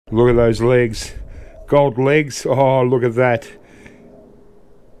Look at those legs. Gold legs. Oh, look at that.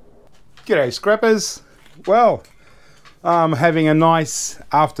 G'day scrappers. Well, I'm having a nice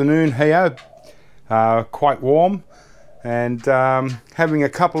afternoon here. Quite warm. And having a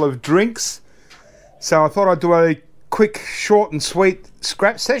couple of drinks. So I thought I'd do a quick, short and sweet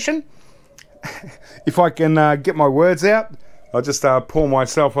scrap session. If I can get my words out. I'll just pour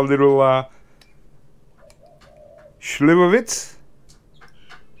myself a little Slivovitz.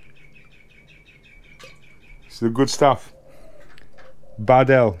 It's the good stuff.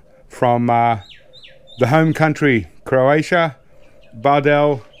 Bardel from the home country, Croatia.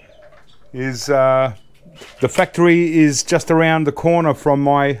 Bardel is the factory is just around the corner from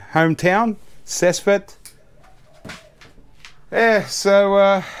my hometown, Sesvet. Yeah,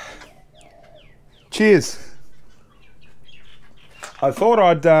 so cheers. I thought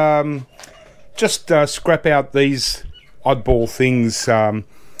I'd just scrap out these oddball things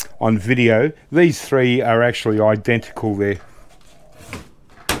on video. These three are actually identical. They're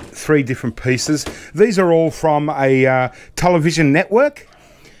three different pieces. These are all from a television network.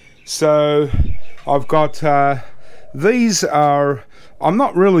 So I've got these are, I'm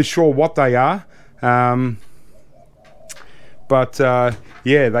not really sure what they are, but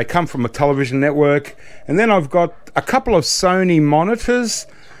yeah, they come from a television network. And then I've got a couple of Sony monitors.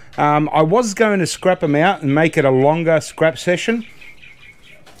 I was going to scrap them out and make it a longer scrap session.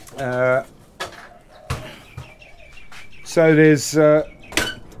 So there's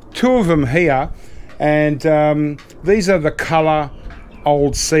two of them here, and these are the color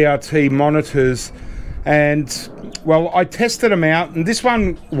old CRT monitors. And well, I tested them out, and this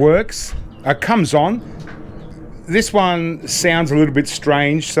one works, comes on. This one sounds a little bit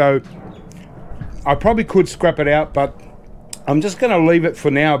strange, so I probably could scrap it out, but I'm just going to leave it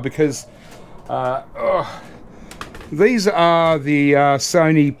for now because these are the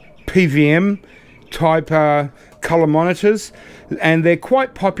Sony PVM type color monitors, and they're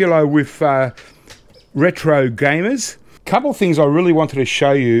quite popular with retro gamers. Couple things I really wanted to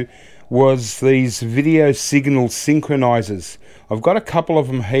show you was these video signal synchronizers. I've got a couple of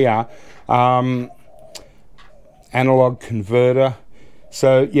them here. Analog converter.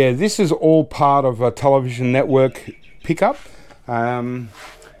 So yeah, this is all part of a television network pickup. I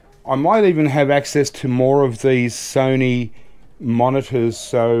might even have access to more of these Sony monitors,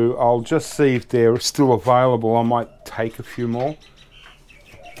 so I'll just see if they're still available. I might take a few more.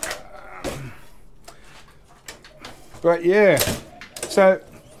 But yeah, so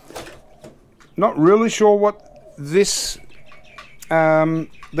not really sure what this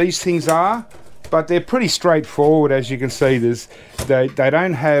these things are, but they're pretty straightforward. As you can see, they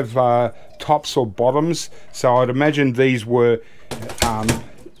don't have tops or bottoms, so I'd imagine these were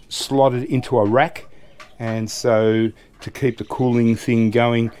slotted into a rack, and so to keep the cooling thing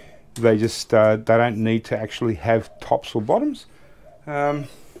going, they just they don't need to actually have tops or bottoms.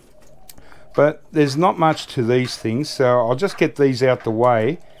 But there's not much to these things, so I'll just get these out the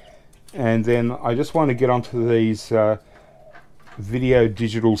way, and then I just want to get onto these video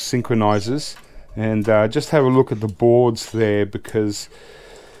digital synchronizers and just have a look at the boards there, because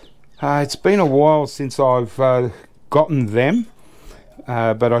it's been a while since I've gotten them,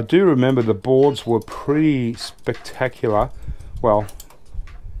 but I do remember the boards were pretty spectacular. Well,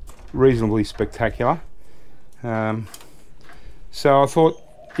 reasonably spectacular. So I thought,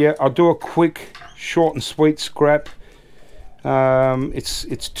 yeah, I'll do a quick, short and sweet scrap.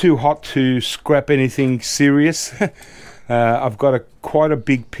 It's too hot to scrap anything serious. I've got quite a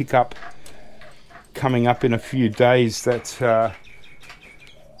big pickup coming up in a few days that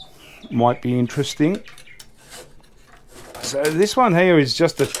might be interesting. So this one here is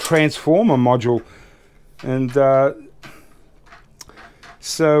just a transformer module, and yeah,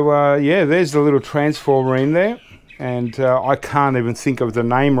 there's the little transformer in there. And I can't even think of the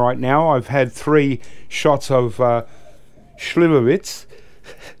name right now. I've had 3 shots of Slivovitz.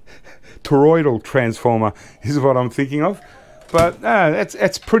 Toroidal transformer is what I'm thinking of. But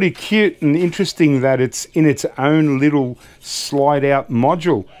it's pretty cute and interesting that it's in its own little slide out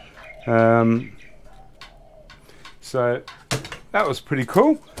module. So that was pretty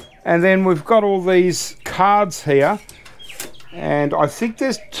cool. And then we've got all these cards here. And I think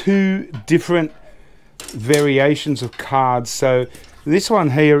there's 2 different variations of cards. So this one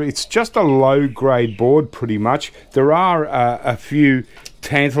here, it's just a low grade board pretty much. There are a few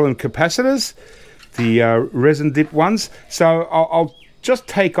tantalum capacitors, the resin dip ones. So I'll just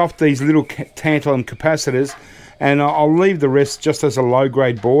take off these little tantalum capacitors, and I'll leave the rest just as a low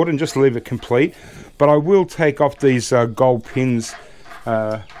grade board and just leave it complete. But I will take off these gold pins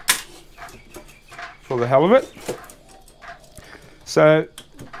for the hell of it. So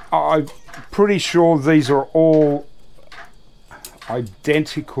I'm pretty sure these are all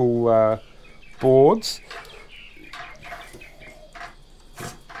identical boards.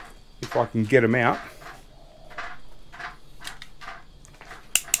 If I can get them out.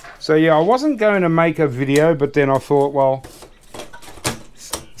 So yeah, I wasn't going to make a video, but then I thought, well,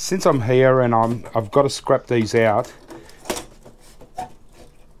 since I'm here and I've got to scrap these out.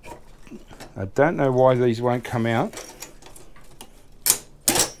 I don't know why these won't come out.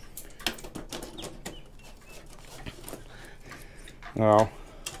 Well,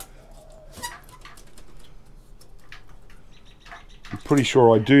 I'm pretty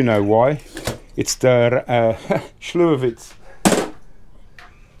sure I do know why. It's the Schluerwitz.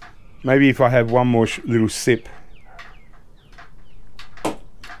 Maybe if I have one more little sip.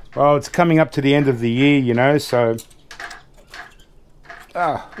 Well, it's coming up to the end of the year, you know, so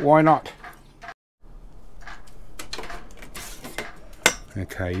why not?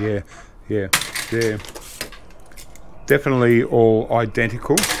 Okay, yeah, they're definitely all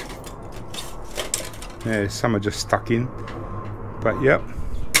identical. Yeah, some are just stuck in, but yep.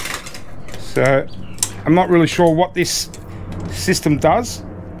 So I'm not really sure what this system does.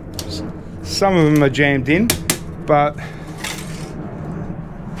 Some of them are jammed in, but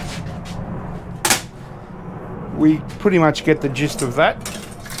we pretty much get the gist of that.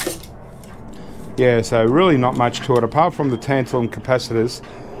 Yeah, so really not much to it apart from the tantalum capacitors.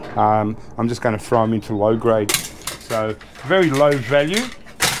 I'm just going to throw them into low grade, so very low value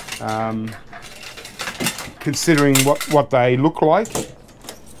considering what they look like.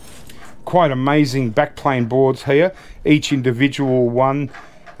 Quite amazing backplane boards here. Each individual one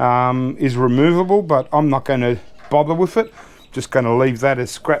is removable, but I'm not going to bother with it. Just going to leave that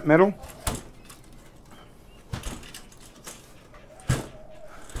as scrap metal.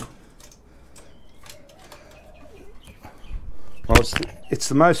 Well, it's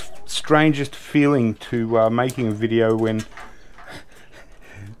the most strangest feeling to making a video when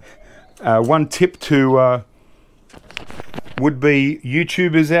one tip to would-be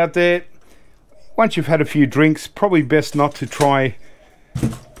YouTubers out there: once you've had a few drinks, probably best not to try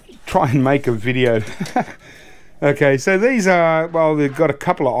and make a video. Okay, so these are, well, they've got a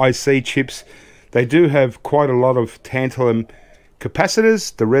couple of IC chips. They do have quite a lot of tantalum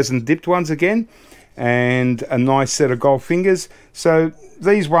capacitors, the resin dipped ones again, and a nice set of gold fingers. So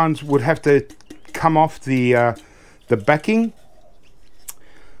these ones would have to come off the backing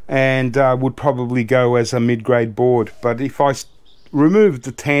and would probably go as a mid-grade board. But if I remove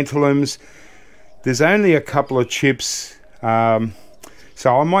the tantalums, there's only a couple of chips,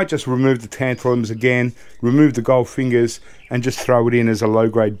 so I might just remove the tantalums again, remove the gold fingers, and just throw it in as a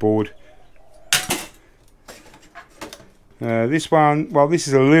low-grade board. This one, well, this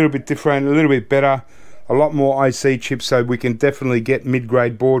is a little bit different, a little bit better, a lot more IC chips, so we can definitely get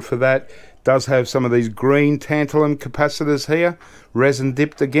mid-grade board for that. Does have some of these green tantalum capacitors here, resin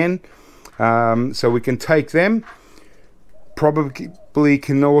dipped again, so we can take them. Probably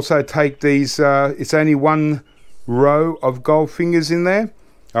can also take these, it's only one row of gold fingers in there,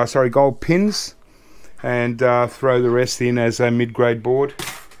 gold pins, and throw the rest in as a mid-grade board.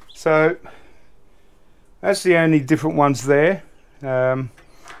 So that's the only different ones there. And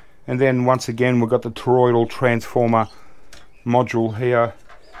then once again we've got the toroidal transformer module here.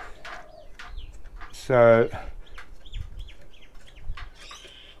 So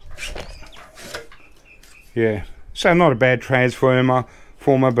yeah, so not a bad transformer,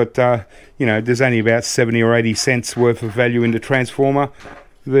 but you know, there's only about 70 or 80 cents worth of value in the transformer.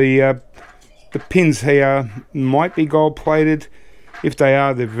 The pins here might be gold plated. If they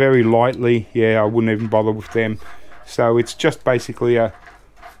are, they're very lightly. Yeah, I wouldn't even bother with them. So it's just basically a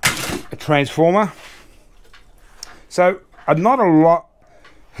transformer. So not a lot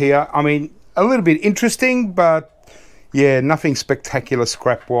here. I mean, a little bit interesting, but yeah, nothing spectacular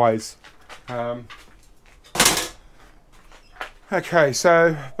scrap wise. Okay,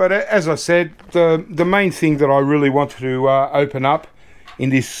 so, but as I said, the main thing that I really wanted to open up in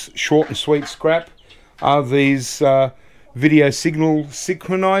this short and sweet scrap are these video signal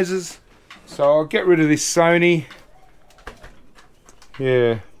synchronizers. So I'll get rid of this Sony.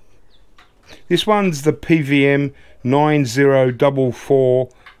 Yeah, this one's the PVM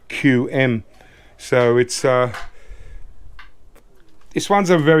 9044QM. So it's this one's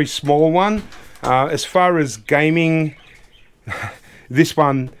a very small one. As far as gaming, this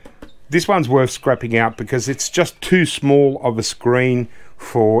one's worth scrapping out because it's just too small of a screen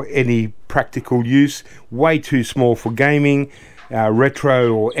for any practical use. Way too small for gaming,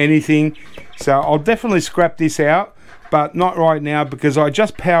 retro or anything. So I'll definitely scrap this out, but not right now because I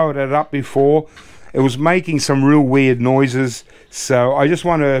just powered it up before. It was making some real weird noises, So I just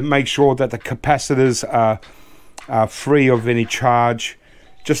want to make sure that the capacitors are free of any charge.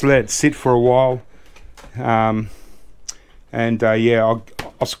 Just let it sit for a while. Yeah,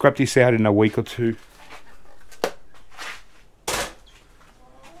 I'll scrap this out in a week or two.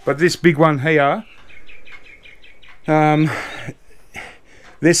 But this big one here, they're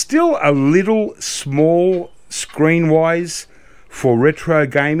still a little small screen-wise for retro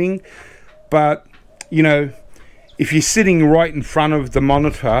gaming, but you know, if you're sitting right in front of the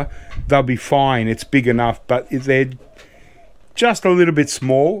monitor, they'll be fine. It's big enough, but they're just a little bit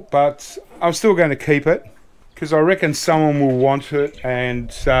small. But I'm still going to keep it because I reckon someone will want it.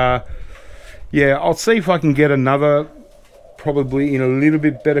 And yeah, I'll see if I can get another, probably in a little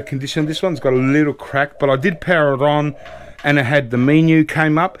bit better condition. This one's got a little crack, but I did power it on and it had the menu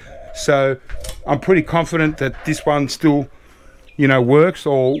came up, so I'm pretty confident that this one still, you know, works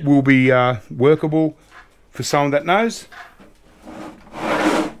or will be workable for someone that knows.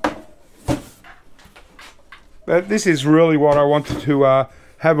 But this is really what I wanted to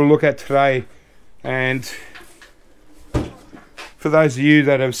have a look at today. And for those of you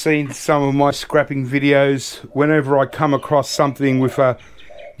that have seen some of my scrapping videos, whenever I come across something with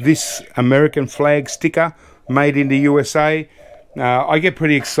this American flag sticker made in the USA, I get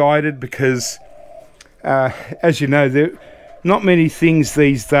pretty excited because as you know, there are not many things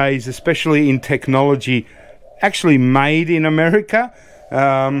these days, especially in technology, actually made in America.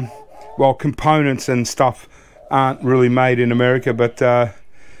 Well, components and stuff aren't really made in America, but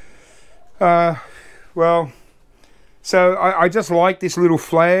well, so I just like this little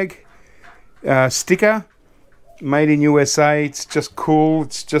flag sticker made in USA. It's just cool.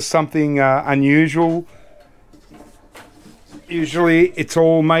 It's just something unusual. Usually it's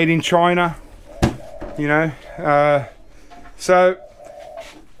all made in China, you know, so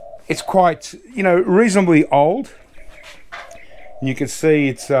it's quite, you know, reasonably old. And you can see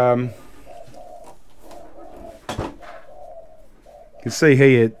it's you can see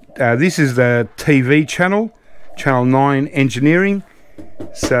here, this is the TV channel, channel 9 engineering.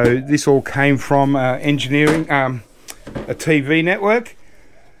 So this all came from engineering, a TV network.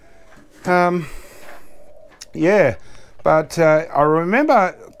 Yeah, but I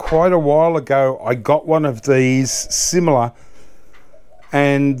remember quite a while ago I got one of these similar,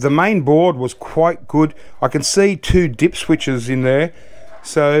 and the main board was quite good. I can see 2 dip switches in there,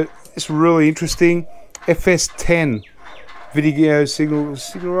 so it's really interesting. FS10 video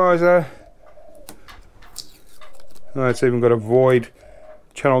signalizer. Oh, it's even got a void,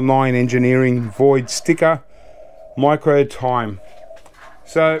 channel 9 engineering void sticker, micro time.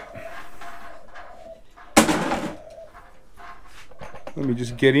 So let me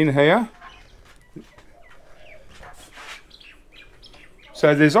just get in here.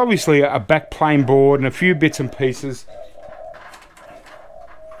 So there's obviously a backplane board and a few bits and pieces.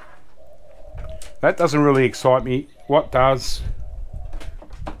 That doesn't really excite me. What does?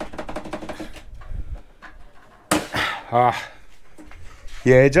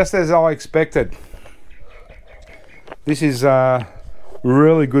 Yeah, just as I expected. This is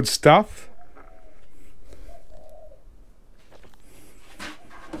really good stuff.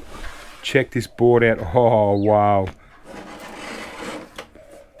 Check this board out. Oh wow,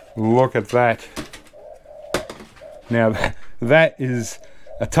 look at that. Now that is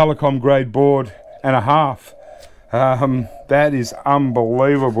a telecom grade board and a half. That is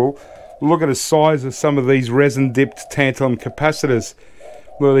unbelievable. Look at the size of some of these resin dipped tantalum capacitors.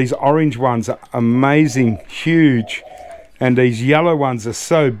 Look, these orange ones are amazing, huge, and these yellow ones are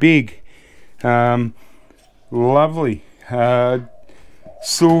so big. Lovely.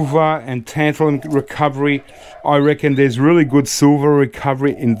 Silver and tantalum recovery. I reckon there's really good silver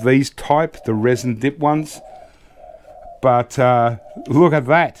recovery in these type, the resin dip ones. But look at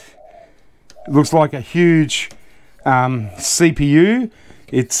that. It looks like a huge CPU.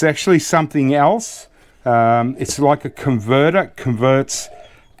 It's actually something else. It's like a converter. It converts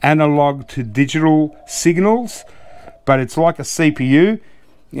analog to digital signals, but it's like a CPU.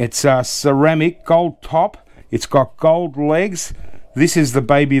 It's a ceramic gold top. It's got gold legs. This is the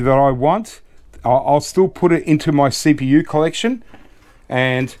baby that I want. I'll still put it into my CPU collection,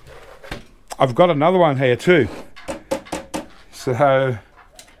 and I've got another one here too. So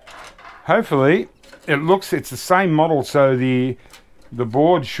hopefully it's the same model, so the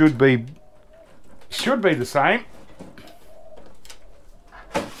board should be the same.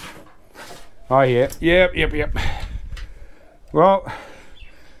 Oh yeah, yep. Well,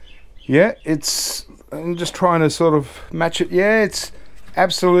 yeah, I'm just trying to sort of match it. Yeah, it's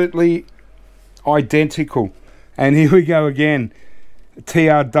absolutely identical. And here we go again,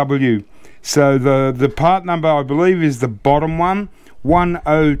 TRW. So the part number, I believe, is the bottom one,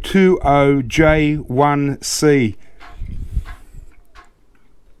 1020J1C.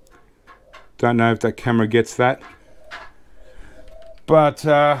 Don't know if that camera gets that, but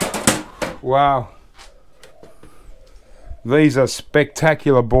wow, these are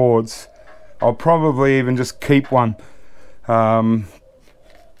spectacular boards. I'll probably even just keep one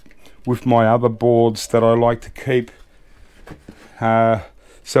with my other boards that I like to keep.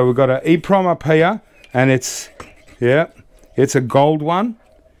 So we've got an EEPROM up here, and it's a gold one,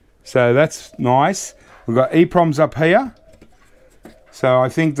 so that's nice. We've got EEPROMs up here, so I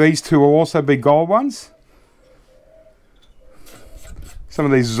think these two will also be gold ones. Some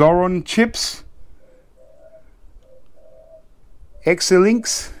of these Zoron chips,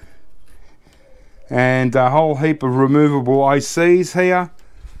 Exalinks, and a whole heap of removable ICs here.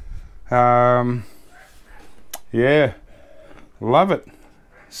 Yeah, love it.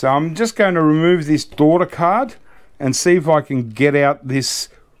 So I'm just going to remove this daughter card and see if I can get out this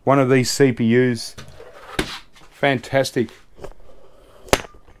one of these CPUs. Fantastic.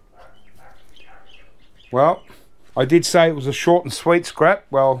 Well, I did say it was a short and sweet scrap.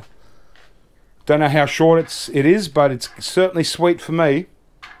 Well, don't know how short it is, but it's certainly sweet for me.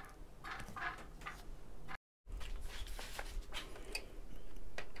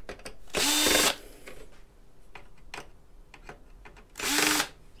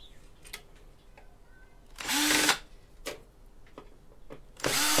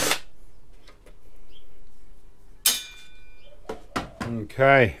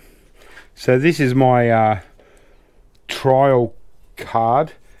 Okay, so this is my trial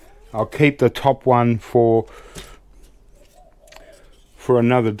card. I'll keep the top one for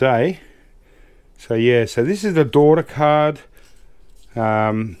another day. So yeah, so this is the daughter card,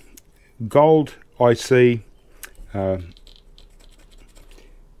 gold IC,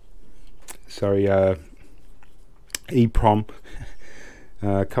 EEPROM,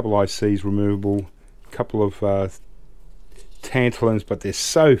 a couple ICs removable, a couple of tantalums, but they're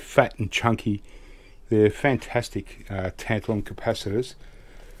so fat and chunky. They're fantastic tantalum capacitors.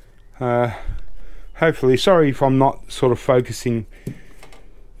 Hopefully, sorry if I'm not sort of focusing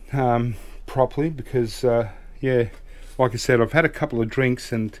properly, because yeah, like I said, I've had a couple of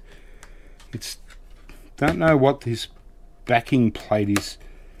drinks and don't know what this backing plate is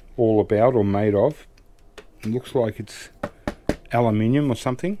all about or made of. It looks like it's aluminium or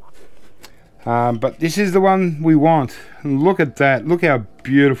something. But this is the one we want, and look at that, look how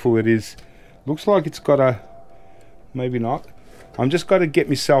beautiful it is. Looks like it's got a, maybe not, I'm just got to get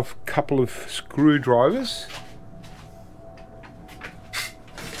myself a couple of screwdrivers.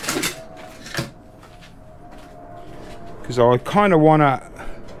 Because I kind of want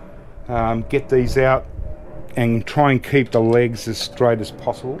to get these out and try and keep the legs as straight as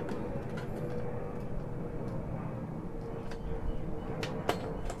possible.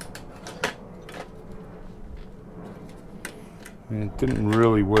 And it didn't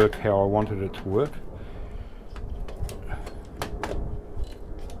really work how I wanted it to work.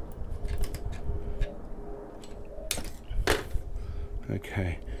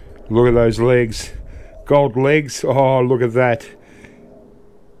 Okay, look at those legs, gold legs. Oh, look at that.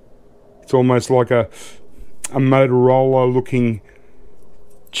 It's almost like a Motorola looking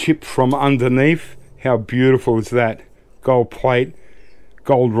chip from underneath. How beautiful is that? Gold plate,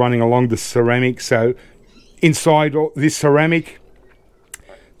 gold running along the ceramic. So inside this ceramic,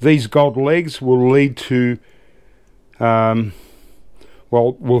 these gold legs will lead to, well,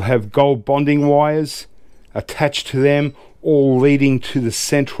 we'll have gold bonding wires attached to them, all leading to the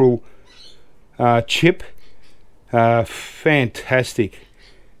central chip. Fantastic.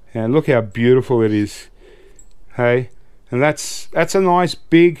 And look how beautiful it is. Hey, and that's a nice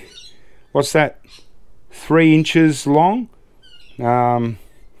big, what's that, 3 inches long.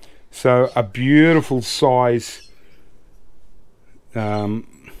 So a beautiful size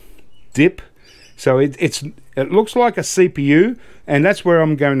dip. So it looks like a CPU, and that's where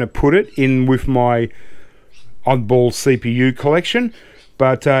I'm going to put it in with my oddball CPU collection.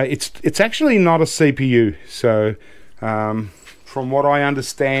 But it's actually not a CPU. So from what I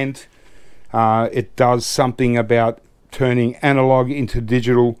understand, it does something about turning analog into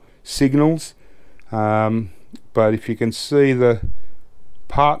digital signals. But if you can see the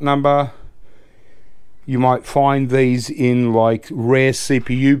part number, you might find these in like rare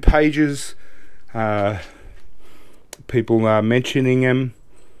CPU pages. People are mentioning them,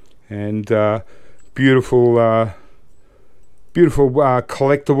 and beautiful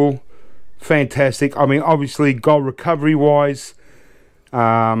collectible, fantastic. I mean, obviously gold recovery wise,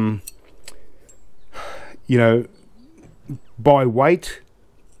 you know, by weight,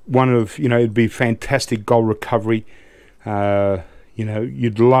 one of, you know, it'd be fantastic gold recovery. You know,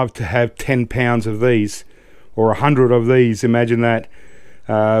 you'd love to have 10 pounds of these, or 100 of these, imagine that.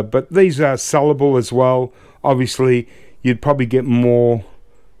 But these are sellable as well. Obviously you'd probably get more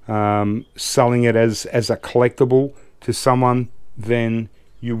selling it as a collectible to someone than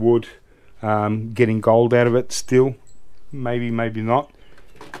you would getting gold out of it still. Maybe not.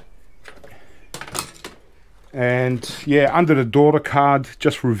 And yeah, under the daughter card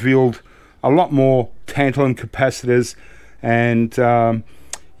just revealed a lot more tantalum capacitors. And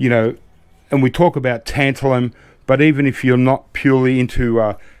you know, and we talk about tantalum, but even if you're not purely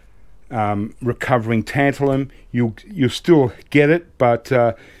into recovering tantalum, you'll still get it. But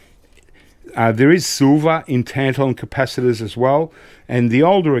there is silver in tantalum capacitors as well, and the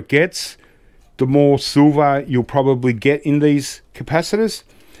older it gets, the more silver you'll probably get in these capacitors.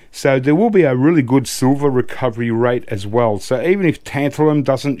 So there will be a really good silver recovery rate as well. So even if tantalum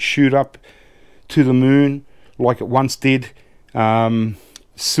doesn't shoot up to the moon like it once did,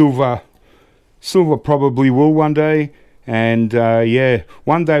 silver probably will one day. And yeah,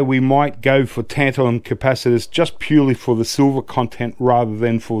 one day we might go for tantalum capacitors just purely for the silver content rather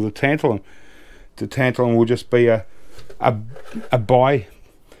than for the tantalum. The tantalum will just be a bi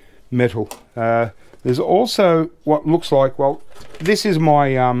metal. There's also what looks like, well, this is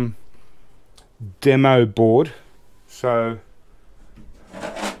my demo board. So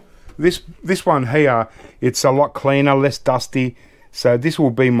this one here, it's a lot cleaner, less dusty. So this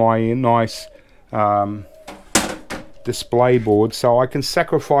will be my nice display board. So I can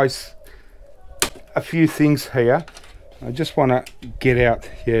sacrifice a few things here. I just want to get out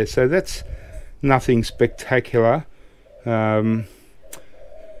here. So that's nothing spectacular.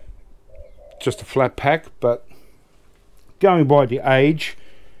 Just a flat pack, but going by the age,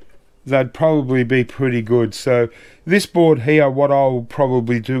 they'd probably be pretty good. So this board here, what I'll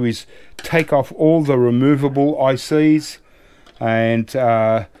probably do is take off all the removable ICs and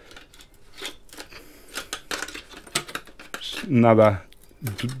another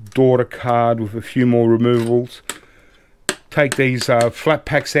daughter card with a few more removables. Take these flat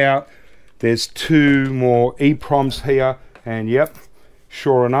packs out. There's 2 more EPROMs here, and yep,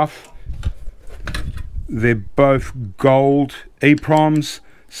 sure enough, they're both gold EPROMs.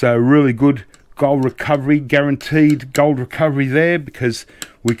 So really good gold recovery, guaranteed gold recovery there, because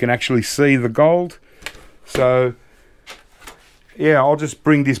we can actually see the gold. So yeah, I'll just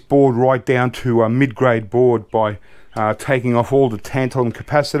bring this board right down to a mid-grade board by taking off all the tantalum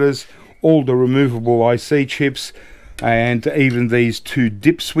capacitors, all the removable IC chips, and even these 2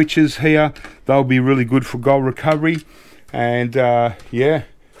 dip switches here. They'll be really good for gold recovery. And yeah,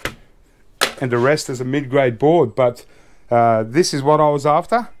 and the rest is a mid-grade board. But this is what I was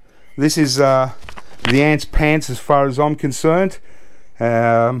after. This is the ant's pants as far as I'm concerned.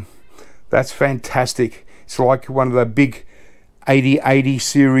 That's fantastic. It's like one of the big 8080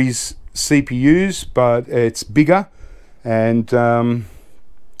 series CPUs, but it's bigger, and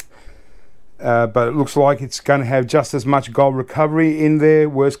but it looks like it's going to have just as much gold recovery in there,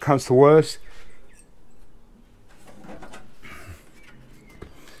 worst comes to worst.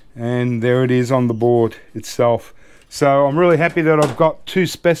 And there it is on the board itself. So I'm really happy that I've got 2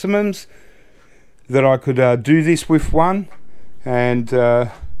 specimens that I could do this with one and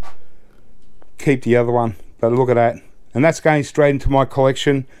keep the other one. But look at that, and that's going straight into my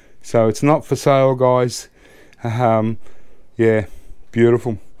collection, so it's not for sale, guys. Yeah,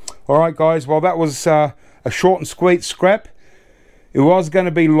 beautiful. Alright guys, well that was a short and sweet scrap. It was going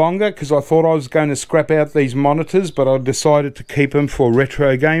to be longer because I thought I was going to scrap out these monitors, but I decided to keep them for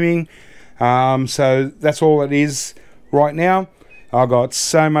retro gaming. So that's all it is right now. I've got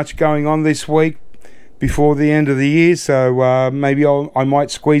so much going on this week before the end of the year, so maybe I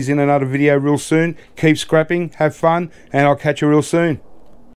might squeeze in another video real soon. Keep scrapping, have fun, and I'll catch you real soon.